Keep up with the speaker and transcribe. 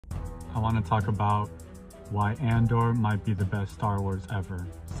I want to talk about why Andor might be the best Star Wars ever.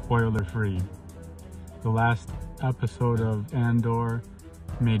 Spoiler free. The last episode of Andor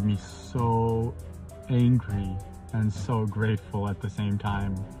made me so angry and so grateful at the same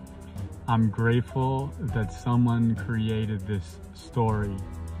time. I'm grateful that someone created this story,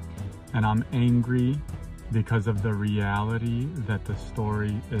 and I'm angry because of the reality that the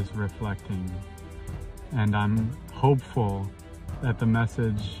story is reflecting. And I'm hopeful that the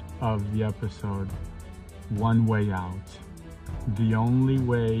message of the episode, one way out, the only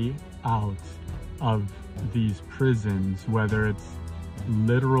way out of these prisons, whether it's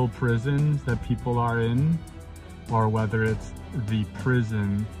literal prisons that people are in, or whether it's the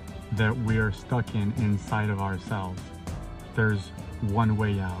prison that we are stuck in inside of ourselves, there's one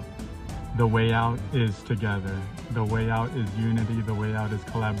way out. The way out is together. The way out is unity. The way out is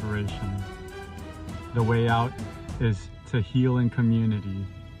collaboration. The way out is to heal in community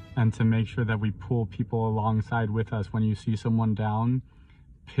and to make sure that we pull people alongside with us. When you see someone down,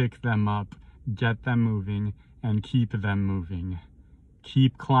 pick them up, get them moving, and keep them moving.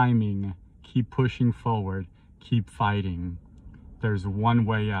 Keep climbing, keep pushing forward, keep fighting. There's one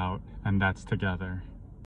way out, and that's together.